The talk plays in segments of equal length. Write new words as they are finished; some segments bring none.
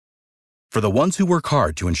For the ones who work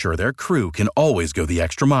hard to ensure their crew can always go the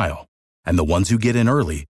extra mile, and the ones who get in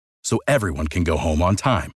early so everyone can go home on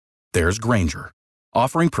time, there's Grainger,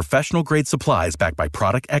 offering professional-grade supplies backed by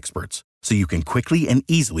product experts so you can quickly and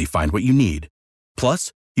easily find what you need.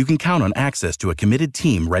 Plus, you can count on access to a committed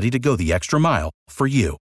team ready to go the extra mile for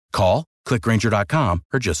you. Call, click Grainger.com,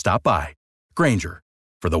 or just stop by. Grainger,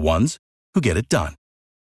 for the ones who get it done.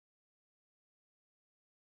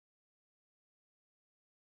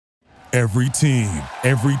 Every team,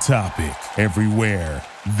 every topic, everywhere.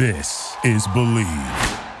 This is Believe.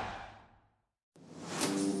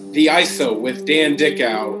 The ISO with Dan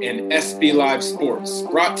Dickow and SB Live Sports,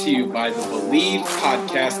 brought to you by the Believe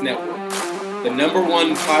Podcast Network, the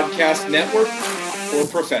 #1 podcast network for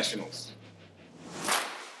professionals.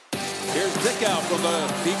 Here's Dickow from the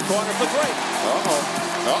deep corner for three.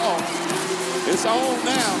 It's on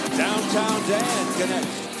now. Downtown Dan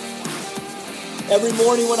connects. Every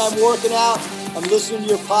morning when I'm working out, I'm listening to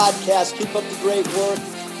your podcast. Keep up the great work.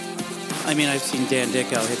 I mean, I've seen Dan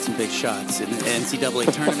Dickow hit some big shots in the NCAA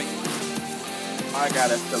tournament. I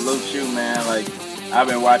gotta salute you, man. Like, I've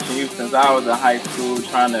been watching you since I was in high school,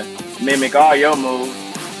 trying to mimic all your moves.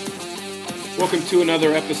 Welcome to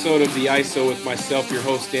another episode of The ISO with myself, your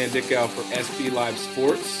host, Dan Dickow for SB Live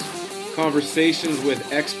Sports. Conversations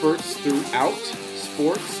with experts throughout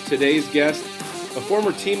sports. Today's guest, a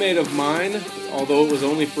former teammate of mine, although it was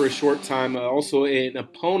only for a short time, also an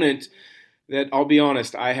opponent that, I'll be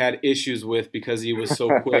honest, I had issues with because he was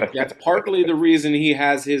so quick. That's partly the reason he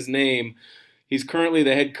has his name. He's currently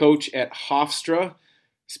the head coach at Hofstra,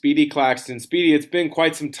 Speedy Claxton. Speedy, it's been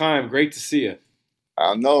quite some time. Great to see you.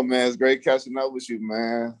 I know, man. It's great catching up with you,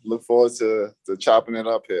 man. Look forward to chopping it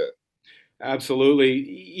up here. Absolutely.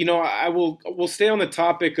 You know, we'll stay on the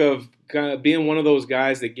topic of being one of those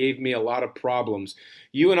guys that gave me a lot of problems.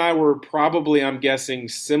 You and I were probably, I'm guessing,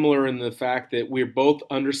 similar in the fact that we're both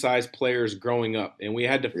undersized players growing up, and we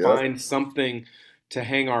had to find something to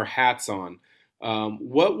hang our hats on.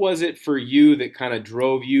 What was it for you that kind of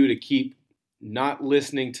drove you to keep not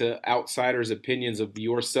listening to outsiders' opinions of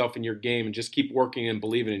yourself and your game and just keep working and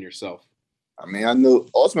believing in yourself? I mean, I knew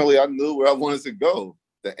where I wanted to go.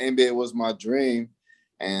 The NBA was my dream,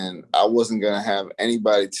 and I wasn't going to have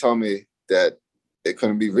anybody tell me that it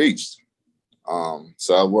couldn't be reached.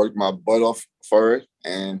 So I worked my butt off for it.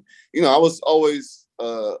 And, you know, I was always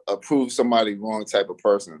a prove somebody wrong type of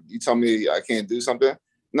person. You tell me I can't do something?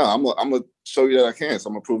 No, I'm going to show you that I can. So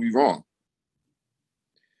I'm going to prove you wrong.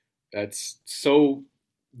 That's so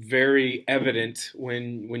very evident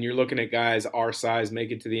when you're looking at guys our size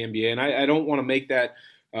make it to the NBA. And I don't want to make that,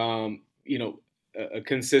 a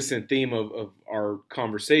consistent theme of our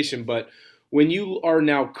conversation. But when you are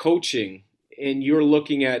now coaching and you're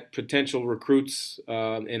looking at potential recruits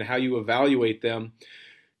and how you evaluate them,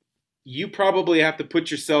 you probably have to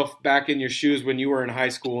put yourself back in your shoes when you were in high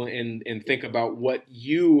school and think about what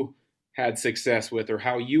you had success with or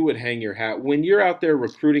how you would hang your hat. When you're out there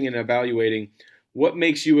recruiting and evaluating, what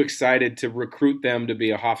makes you excited to recruit them to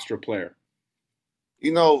be a Hofstra player?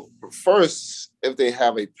 You know, first, if they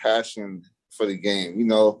have a passion for the game, you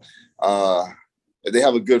know, if they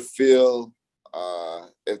have a good feel,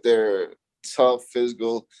 if they're tough,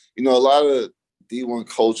 physical. You know, a lot of D1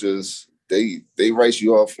 coaches, they write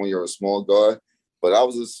you off when you're a small guard, but I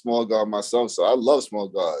was a small guard myself, so I love small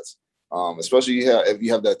guards, especially if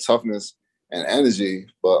you have that toughness and energy.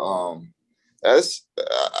 But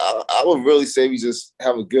I would really say we just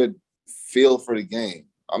have a good feel for the game.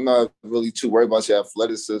 I'm not really too worried about your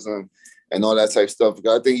athleticism and all that type of stuff,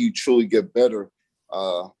 because I think you truly get better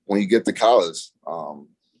when you get to college.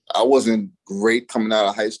 I wasn't great coming out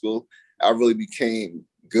of high school. I really became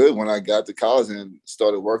good when I got to college and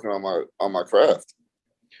started working on my craft.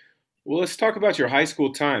 Well, let's talk about your high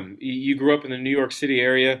school time. You grew up in the New York City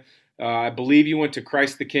area. I believe you went to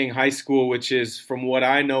Christ the King High School, which is, from what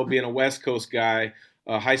I know, being a West Coast guy,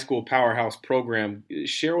 a high school powerhouse program.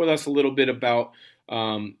 Share with us a little bit about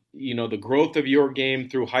the growth of your game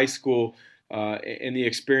through high school and the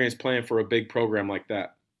experience playing for a big program like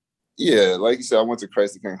that. Yeah, like you said, I went to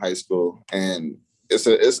Christ the King High School, and it's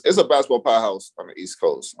a basketball powerhouse on the East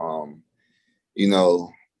Coast.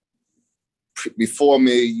 Before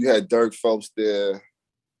me, you had Dirk Phelps there,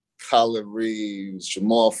 Colin Reeves,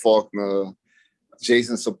 Jamal Faulkner,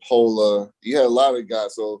 Jason Sapola. You had a lot of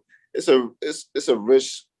guys, so it's a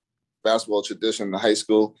rich basketball tradition in the high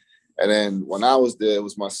school. And then when I was there, it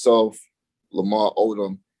was myself, Lamar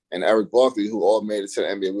Odom, and Eric Barkley, who all made it to the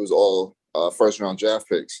NBA. We was all first-round draft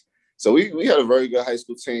picks. So we had a very good high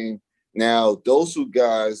school team. Now, those two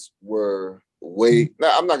guys were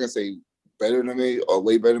I'm not going to say better than me or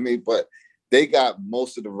way better than me, but they got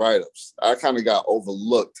most of the write-ups. I kind of got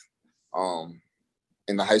overlooked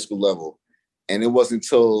in the high school level. And it wasn't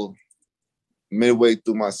until midway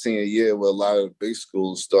through my senior year where a lot of the big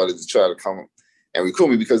schools started to try to come and recruit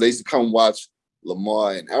me, because they used to come watch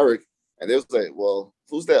Lamar and Eric, and they was like, well,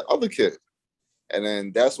 who's that other kid? And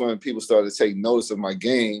then that's when people started to take notice of my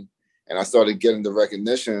game, and I started getting the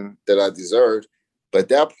recognition that I deserved. But at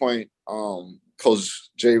that point, Coach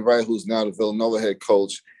Jay Wright, who's now the Villanova head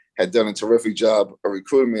coach, had done a terrific job of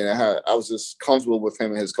recruiting me, and I was just comfortable with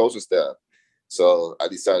him and his coaching staff. So I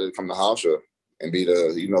decided to come to Hofstra and be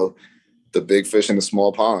the big fish in the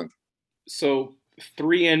small pond. So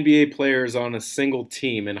 3 NBA players on a single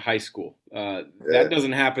team in high school. That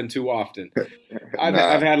doesn't happen too often.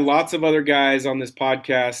 I've had lots of other guys on this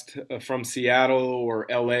podcast from Seattle or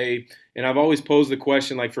LA, and I've always posed the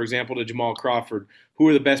question, like, for example, to Jamal Crawford, who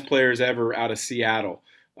are the best players ever out of Seattle?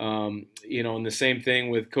 And the same thing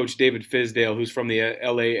with Coach David Fizdale, who's from the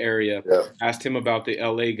LA area. Yeah. Asked him about the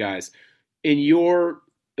LA guys. In your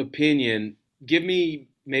opinion, give me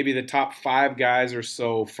maybe the top 5 guys or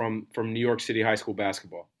so from New York City high school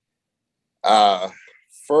basketball.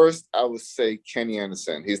 First, I would say Kenny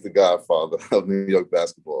Anderson. He's the godfather of New York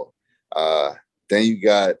basketball. Then you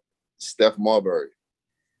got Steph Marbury.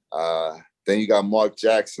 Then you got Mark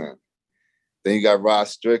Jackson. Then you got Rod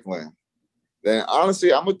Strickland. Then,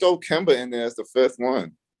 honestly, I'm going to throw Kemba in there as the 5th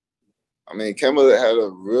one. I mean, Kemba had a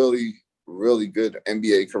really, really good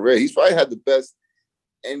NBA career. He's probably had the best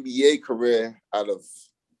NBA career out of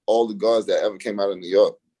all the guards that ever came out of New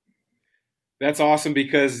York. That's awesome,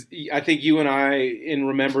 because I think you and I, in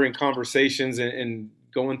remembering conversations and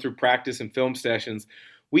going through practice and film sessions,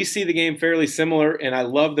 we see the game fairly similar, and I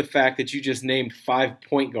love the fact that you just named 5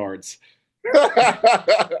 point guards.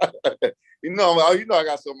 I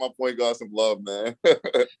got some of my point guards some love, man.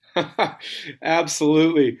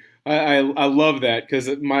 Absolutely. I love that, because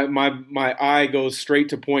my eye goes straight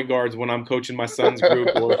to point guards when I'm coaching my son's group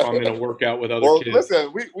or if I'm in a workout with other kids.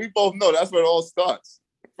 Listen, we both know that's where it all starts,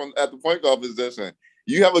 from at the point guard position.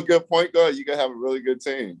 You have a good point guard, you can have a really good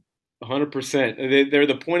team. 100%. They're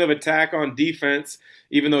the point of attack on defense,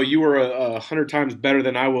 even though you were 100 times better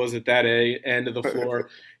than I was at that end of the floor.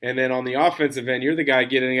 And then on the offensive end, you're the guy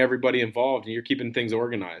getting everybody involved, and you're keeping things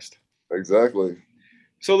organized. Exactly.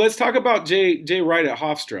 So let's talk about Jay Wright at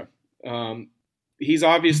Hofstra. He's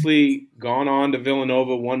obviously gone on to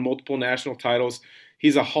Villanova, won multiple national titles.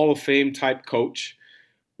 He's a Hall of Fame type coach.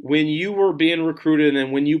 When you were being recruited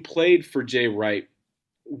and when you played for Jay Wright,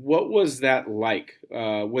 what was that like?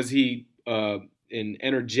 Was he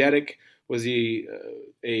energetic? Was he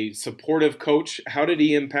a supportive coach? How did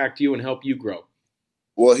he impact you and help you grow?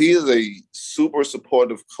 Well, he is a super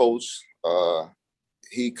supportive coach.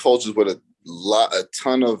 He coaches with a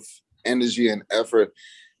ton of energy and effort.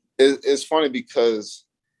 It's funny because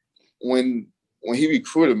when he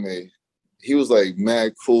recruited me, he was like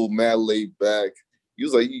mad cool, mad laid back. He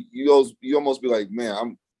was like, you almost be like,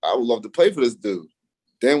 man, I would love to play for this dude.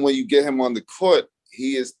 Then when you get him on the court,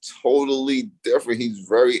 he is totally different. He's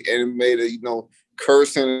very animated,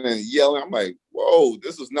 cursing and yelling. I'm like, whoa,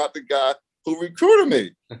 this was not the guy who recruited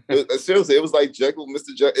me. Seriously, it was like Jekyll,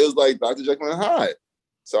 Mr. Jekyll. It was like Dr. Jekyll and Hyde.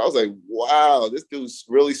 So I was like, wow, this dude's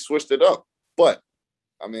really switched it up. But,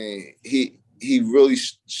 I mean, he really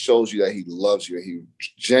shows you that he loves you and he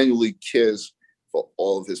genuinely cares for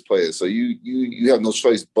all of his players. So you have no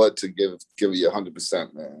choice but to give you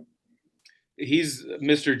 100%, man. He's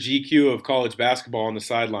Mr. GQ of college basketball on the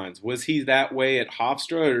sidelines. Was he that way at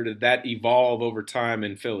Hofstra, or did that evolve over time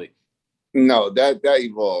in Philly? No, that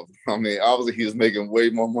evolved. I mean, obviously he was making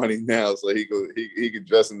way more money now, so he could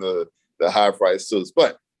dress in the high price suits.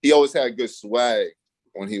 But he always had good swag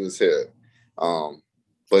when he was here.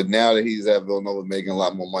 But now that he's at Villanova making a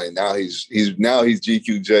lot more money, now he's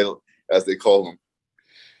GQJ, as they call him.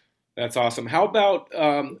 That's awesome. How about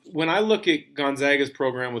when I look at Gonzaga's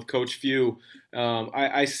program with Coach Few,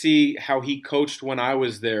 I see how he coached when I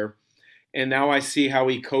was there, and now I see how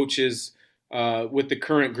he coaches with the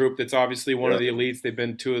current group that's obviously one of the elites. They've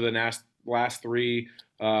been 2 of the last 3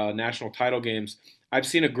 national title games. I've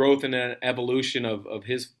seen a growth and an evolution of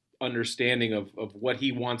his understanding of what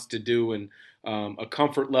he wants to do and a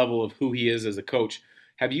comfort level of who he is as a coach.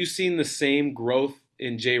 Have you seen the same growth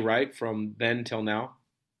in Jay Wright from then till now?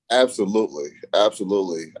 Absolutely.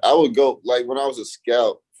 Absolutely. I would go, like when I was a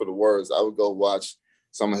scout for the Words, I would go watch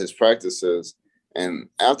some of his practices. And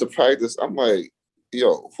after practice, I'm like,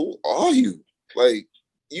 yo, who are you? Like,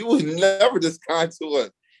 you would never this kind to us.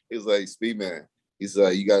 He was like, Speed man. He's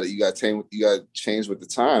like, you got to change with the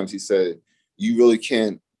times. He said, you really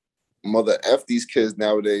can't mother F these kids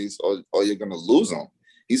nowadays or you're going to lose them.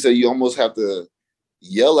 he said you almost have to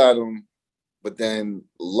yell at them, but then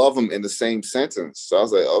love them in the same sentence. So I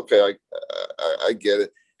was like, okay, I get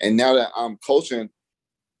it. And now that I'm coaching,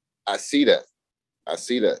 I see that.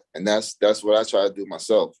 And that's what I try to do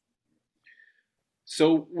myself.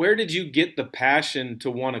 So where did you get the passion to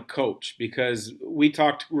want to coach? Because we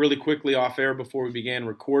talked really quickly off air before we began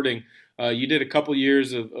recording. You did a couple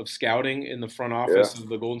years of scouting in the front office of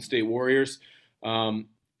the Golden State Warriors.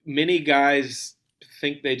 Many guys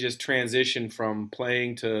think they just transition from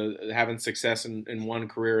playing to having success in one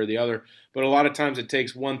career or the other. But a lot of times it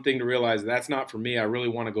takes one thing to realize that's not for me. I really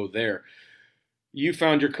want to go there. You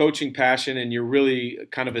found your coaching passion and you're really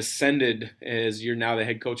kind of ascended as you're now the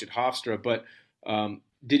head coach at Hofstra. But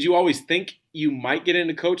did you always think you might get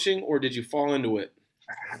into coaching, or did you fall into it?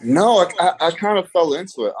 No, I kind of fell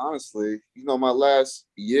into it, honestly. You know, my last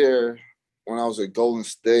year when I was at Golden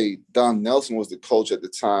State, Don Nelson was the coach at the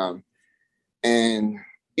time. And,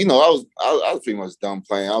 you know, I was pretty much done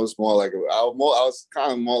playing. I was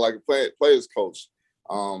kind of more like a player's coach.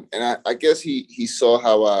 And I guess he saw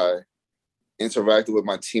how I interacted with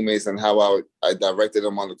my teammates and how I directed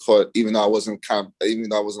them on the court, even though I wasn't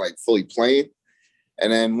like fully playing.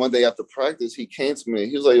 And then one day after practice, he came to me.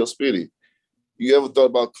 He was like, "Yo, Speedy, you ever thought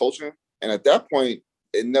about coaching?" And at that point,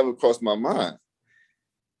 it never crossed my mind.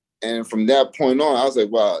 And from that point on, I was like,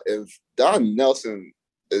 wow, if Don Nelson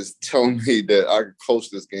is telling me that I could coach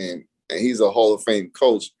this game and he's a Hall of Fame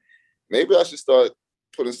coach, maybe I should start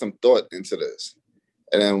putting some thought into this.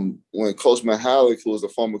 And then when Coach Mahalik, who was a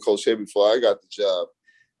former coach here before I got the job,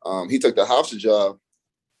 he took the Hofstra job,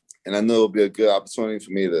 and I knew it would be a good opportunity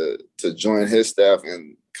for me to join his staff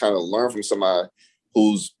and kind of learn from somebody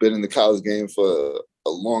who's been in the college game for a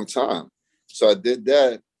long time. So I did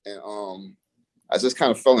that, and I just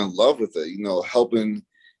kind of fell in love with it, you know, helping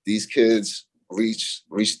these kids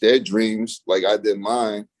reach their dreams like I did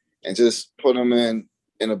mine, and just put them in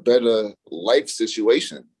a better life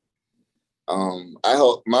situation. I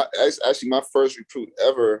helped my first recruit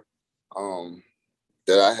ever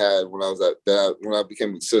that I had when I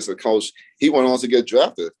became assistant coach. He went on to get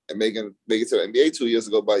drafted and make it to the NBA 2 years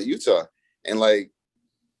ago by Utah, and like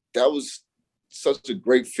that was such a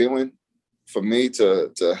great feeling for me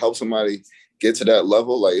to help somebody get to that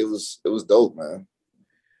level. Like it was dope, man.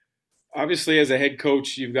 Obviously, as a head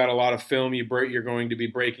coach, you've got a lot of film you're going to be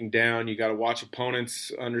breaking down. You got to watch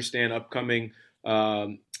opponents, understand upcoming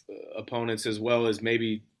opponents, as well as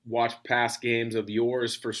maybe watch past games of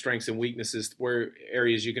yours for strengths and weaknesses, where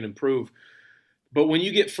areas you can improve. But when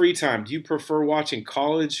you get free time, do you prefer watching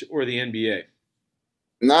college or the NBA?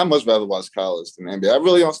 No, I much rather watch college than the NBA. I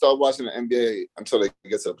really don't start watching the NBA until they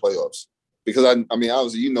get to the playoffs, because I mean,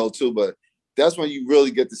 obviously you know too, but that's when you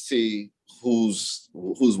really get to see who's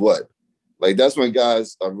what. Like that's when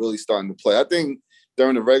guys are really starting to play. I think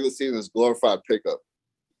during the regular season it's glorified pickup.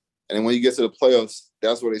 And then when you get to the playoffs,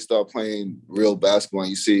 that's where they start playing real basketball and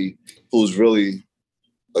you see who's really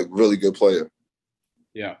good player.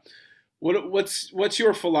 Yeah. What's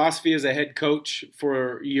your philosophy as a head coach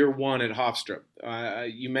for year one at Hofstra?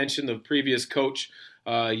 You mentioned the previous coach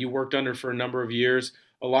you worked under for a number of years.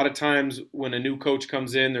 A lot of times when a new coach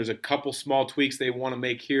comes in, there's a couple small tweaks they want to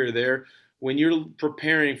make here or there. When you're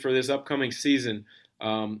preparing for this upcoming season,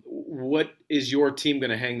 what is your team going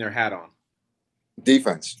to hang their hat on?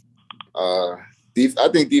 Defense. I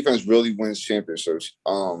think defense really wins championships.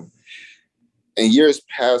 In years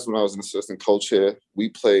past, when I was an assistant coach here, we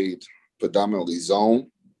played predominantly zone.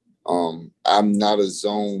 I'm not a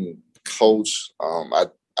zone coach.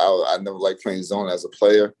 I never liked playing zone as a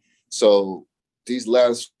player. So these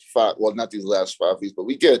last not these last 5 weeks, but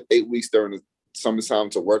we get 8 weeks during the summertime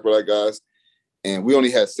to work with our guys. And we only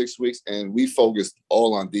had 6 weeks, and we focused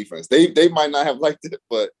all on defense. They might not have liked it,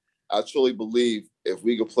 but I truly believe if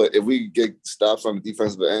we could get stops on the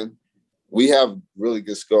defensive end, we have really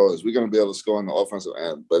good scorers. We're going to be able to score on the offensive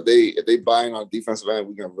end. But if they buy in on the defensive end,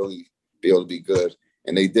 we're going to really be able to be good.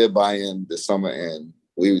 And they did buy in this summer, and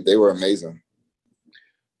they were amazing.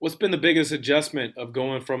 What's been the biggest adjustment of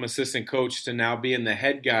going from assistant coach to now being the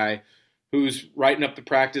head guy who's writing up the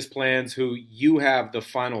practice plans, who you have the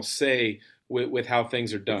final say with how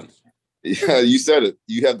things are done? Yeah, you said it.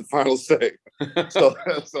 You have the final say. So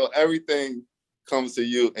everything comes to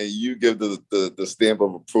you, and you give the stamp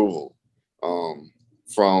of approval.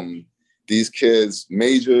 From these kids'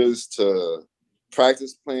 majors to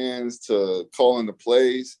practice plans to calling the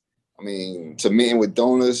plays, I mean, to meeting with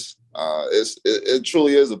donors, it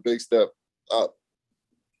truly is a big step up.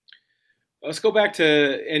 Let's go back to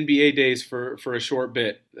NBA days for a short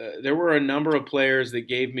bit. There were a number of players that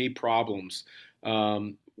gave me problems.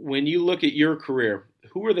 When you look at your career,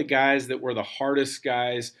 who were the guys that were the hardest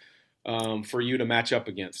guys for you to match up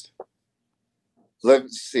against? Let me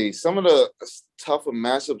see. Some of the tougher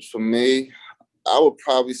matchups for me, I would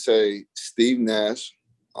probably say Steve Nash,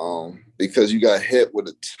 because you got hit with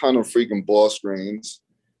a ton of freaking ball screens.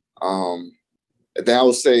 And then I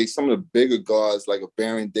would say some of the bigger guards like a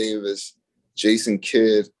Baron Davis, Jason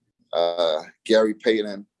Kidd, Gary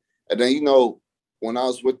Payton. And then, you know, when I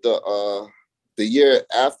was with the year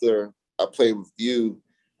after I played with you,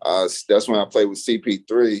 that's when I played with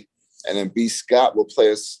CP3. And then B. Scott would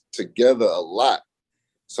play us together a lot.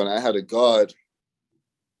 So I had to guard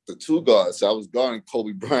the two guards. So I was guarding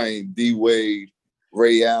Kobe Bryant, D. Wade,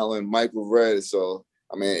 Ray Allen, Michael Redd. So,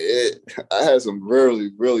 I mean, I had some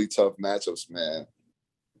really, really tough matchups, man.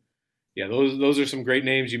 Yeah, those are some great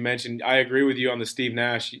names you mentioned. I agree with you on the Steve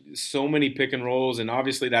Nash. So many pick and rolls, and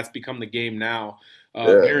obviously that's become the game now.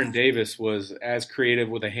 Baron Davis was as creative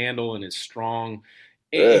with a handle and is strong.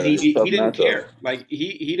 And he didn't care. Like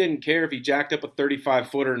he didn't care if he jacked up a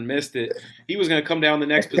 35-footer and missed it. He was going to come down the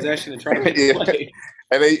next possession and try to make a play.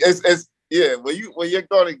 And when you're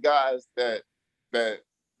guarding guys that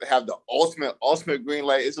have the ultimate green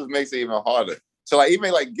light, it just makes it even harder. So like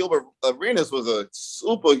even like Gilbert Arenas was a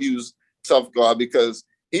super huge tough guard because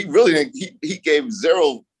he really didn't. He gave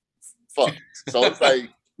zero fucks. So it's like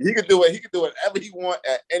he could do whatever he want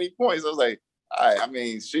at any point. So it's like, all right, I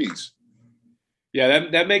mean, sheesh. Yeah,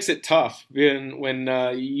 that makes it tough when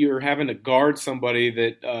you're having to guard somebody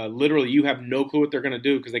that literally you have no clue what they're going to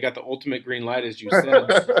do because they got the ultimate green light, as you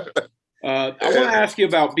said. I want to ask you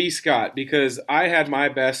about B. Scott because I had my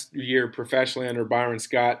best year professionally under Byron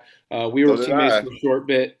Scott. We were teammates for a short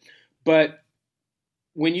bit. But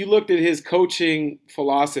when you looked at his coaching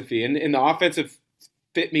philosophy, and the offensive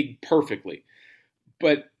fit me perfectly,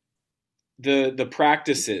 but the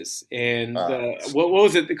practices and what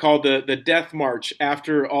was it called, the death march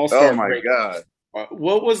after All-Star break? Oh, my God.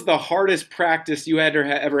 What was the hardest practice you had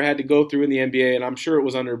ever had to go through in the NBA? And I'm sure it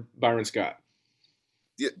was under Byron Scott.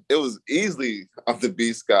 It was easily under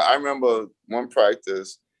B. Scott. I remember one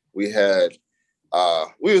practice we had,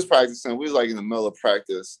 we was practicing. We was like in the middle of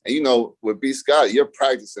practice. And, you know, with B. Scott, you're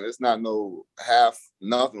practicing. It's not no half,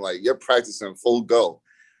 nothing. Like, you're practicing full go.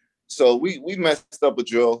 So we messed up a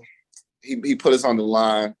drill. He put us on the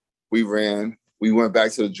line. We ran. We went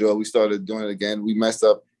back to the drill. We started doing it again. We messed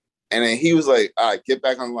up. And then he was like, all right, get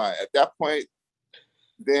back on the line. At that point,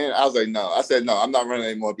 then I was like, no. I said, no, I'm not running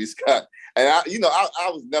anymore, B. Scott. And, I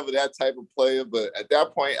was never that type of player. But at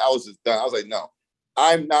that point, I was just done. I was like, no,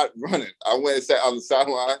 I'm not running. I went and sat on the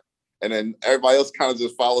sideline. And then everybody else kind of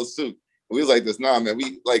just followed suit. We was like this, nah, man.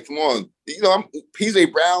 We, like, come on. You know, I'm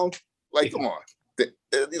PJ Brown. Like, come on.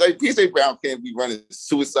 Like, PJ Brown can't be running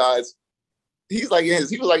suicides. He was like in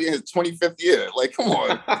his 25th year. Like, come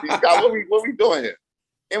on, Scott, what we doing here?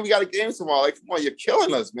 And we got a game tomorrow. Like, come on, you're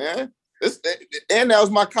killing us, man. And that was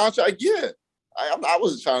my contract year. I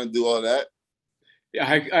wasn't trying to do all that. Yeah,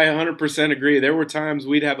 I 100% agree. There were times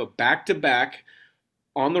we'd have a back-to-back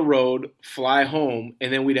on the road, fly home,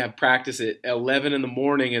 and then we'd have practice at 11 in the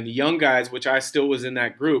morning. And the young guys, which I still was in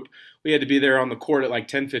that group, we had to be there on the court at like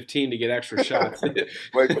 10:15 to get extra shots.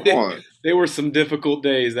 Like, come on. They were some difficult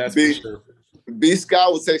days, that's for sure. B.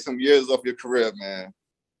 Scott would take some years off your career, man.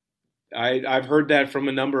 I've heard that from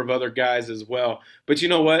a number of other guys as well. But you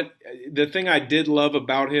know what? The thing I did love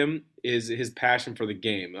about him is his passion for the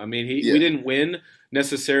game. I mean, we didn't win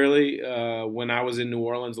necessarily when I was in New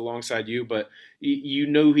Orleans alongside you, but you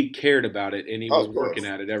knew he cared about it and he was working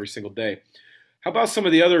at it every single day. How about some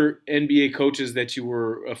of the other NBA coaches that you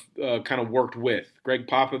were kind of worked with? Greg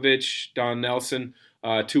Popovich, Don Nelson,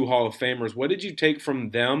 two Hall of Famers. What did you take from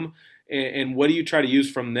them, and what do you try to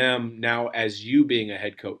use from them now as you being a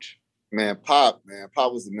head coach? Man, Pop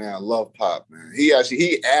was the man. I love Pop, man. He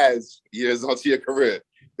adds years onto your career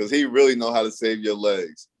because he really know how to save your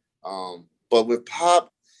legs. But with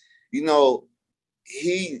Pop, you know,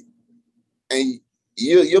 you'll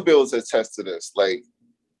be able to attest to this. Like,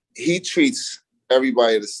 he treats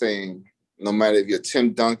everybody the same, no matter if you're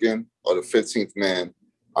Tim Duncan or the 15th man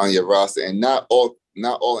on your roster. And not all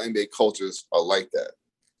NBA coaches are like that.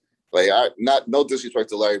 Like, no disrespect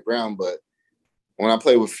to Larry Brown, but when I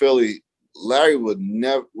played with Philly, Larry would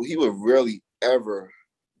rarely ever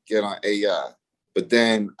get on AI. But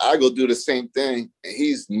then I go do the same thing, and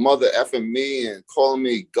he's mother effing me and calling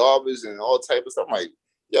me garbage and all type of stuff. I'm like,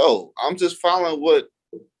 yo, I'm just following what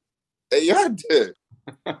AI did.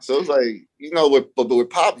 So it's like, you know, with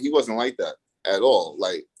Pop, he wasn't like that at all.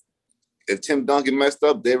 Like, if Tim Duncan messed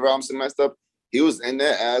up, Dave Robinson messed up, he was in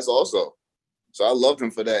their ass also. So I loved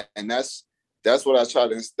him for that. And that's that's what I try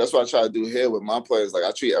to do here with my players. Like,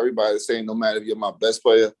 I treat everybody the same, no matter if you're my best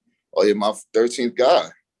player or you're my 13th guy.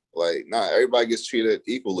 Like, everybody gets treated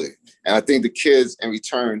equally. And I think the kids in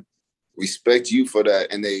return respect you for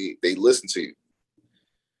that, and they listen to you.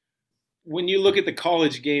 When you look at the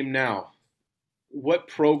college game now, what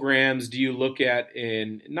programs do you look at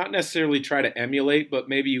and not necessarily try to emulate, but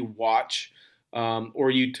maybe you watch,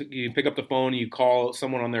 or you pick up the phone and you call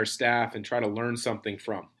someone on their staff and try to learn something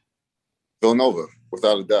from? Villanova,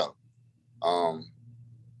 without a doubt.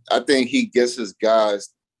 I think he gets his guys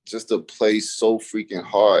just to play so freaking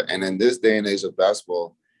hard. And in this day and age of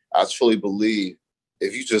basketball, I truly believe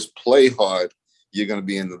if you just play hard, you're going to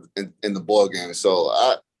be in the ball game. So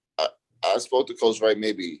I spoke to Coach Wright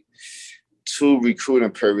maybe 2 recruiting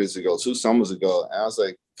periods ago, 2 summers ago, and I was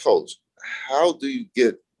like, Coach, how do you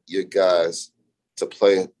get your guys to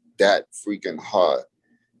play that freaking hard?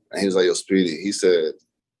 And he was like, yo, Speedy, he said,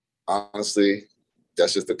 honestly,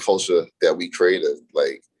 that's just the culture that we created.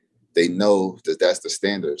 Like, they know that that's the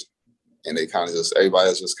standard, and they kind of just,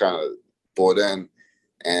 everybody's just kind of bought in,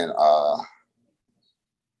 and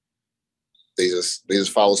they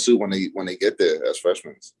just follow suit when they get there as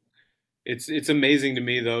freshmen. It's amazing to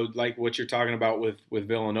me, though, like what you're talking about with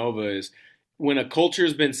Villanova, is when a culture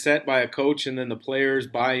has been set by a coach and then the players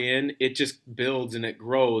buy in, it just builds and it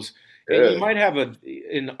grows. Yeah. And you might have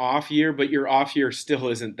an off year, but your off year still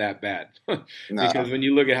isn't that bad. Because when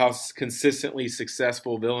you look at how consistently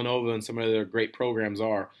successful Villanova and some of their great programs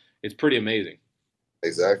are, it's pretty amazing.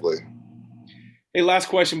 Exactly. Hey, last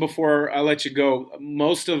question before I let you go.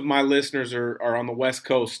 Most of my listeners are on the West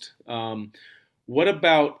Coast. What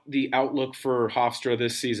about the outlook for Hofstra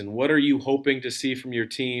this season? What are you hoping to see from your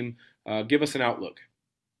team? Give us an outlook.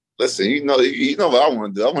 Listen, you know what I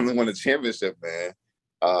want to do. I want to win a championship, man.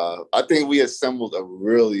 I think we assembled a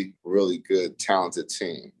really, really good, talented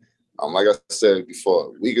team. Like I said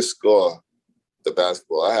before, we can score the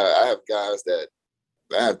basketball. I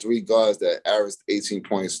have 3 guards that averaged 18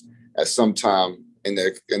 points at some time in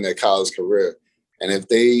their college career. And if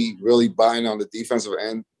they really buy in on the defensive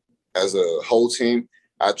end as a whole team,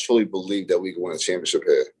 I truly believe that we can win a championship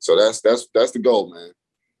here. So that's the goal, man.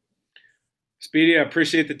 Speedy, I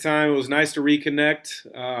appreciate the time. It was nice to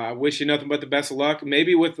reconnect. I wish you nothing but the best of luck.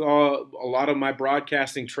 Maybe with a lot of my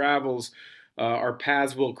broadcasting travels, our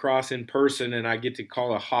paths will cross in person, and I get to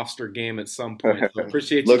call a Hofstra game at some point. So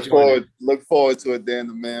appreciate you joining. Look forward to it, Dan,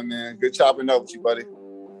 the man. Good chopping up with you, buddy.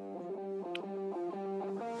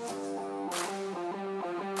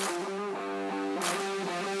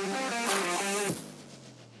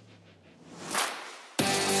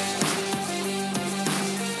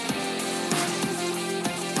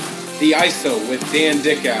 The ISO with Dan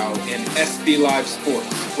Dickow and SB Live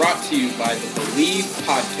Sports, brought to you by the Believe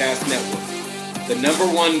Podcast Network, the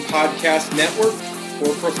 #1 podcast network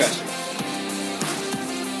for professionals.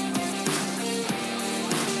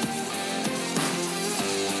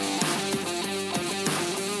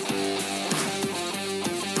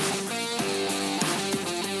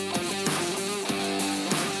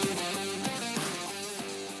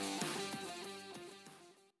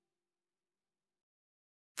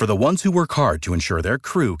 For the ones who work hard to ensure their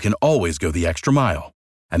crew can always go the extra mile,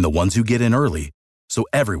 and the ones who get in early so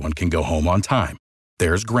everyone can go home on time,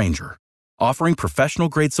 there's Grainger, offering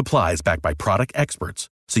professional-grade supplies backed by product experts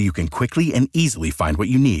so you can quickly and easily find what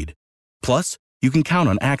you need. Plus, you can count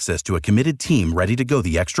on access to a committed team ready to go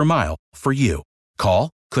the extra mile for you. Call,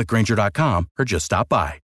 click Grainger.com, or just stop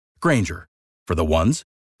by. Grainger, for the ones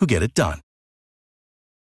who get it done.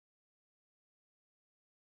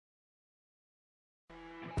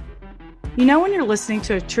 You know when you're listening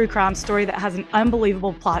to a true crime story that has an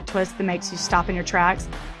unbelievable plot twist that makes you stop in your tracks?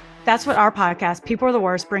 That's what our podcast, People Are the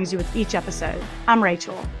Worst, brings you with each episode. I'm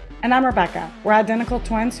Rachel. And I'm Rebecca. We're identical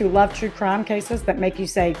twins who love true crime cases that make you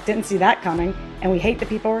say, didn't see that coming, and we hate the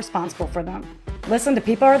people responsible for them. Listen to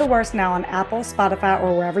People Are the Worst now on Apple, Spotify,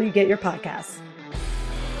 or wherever you get your podcasts.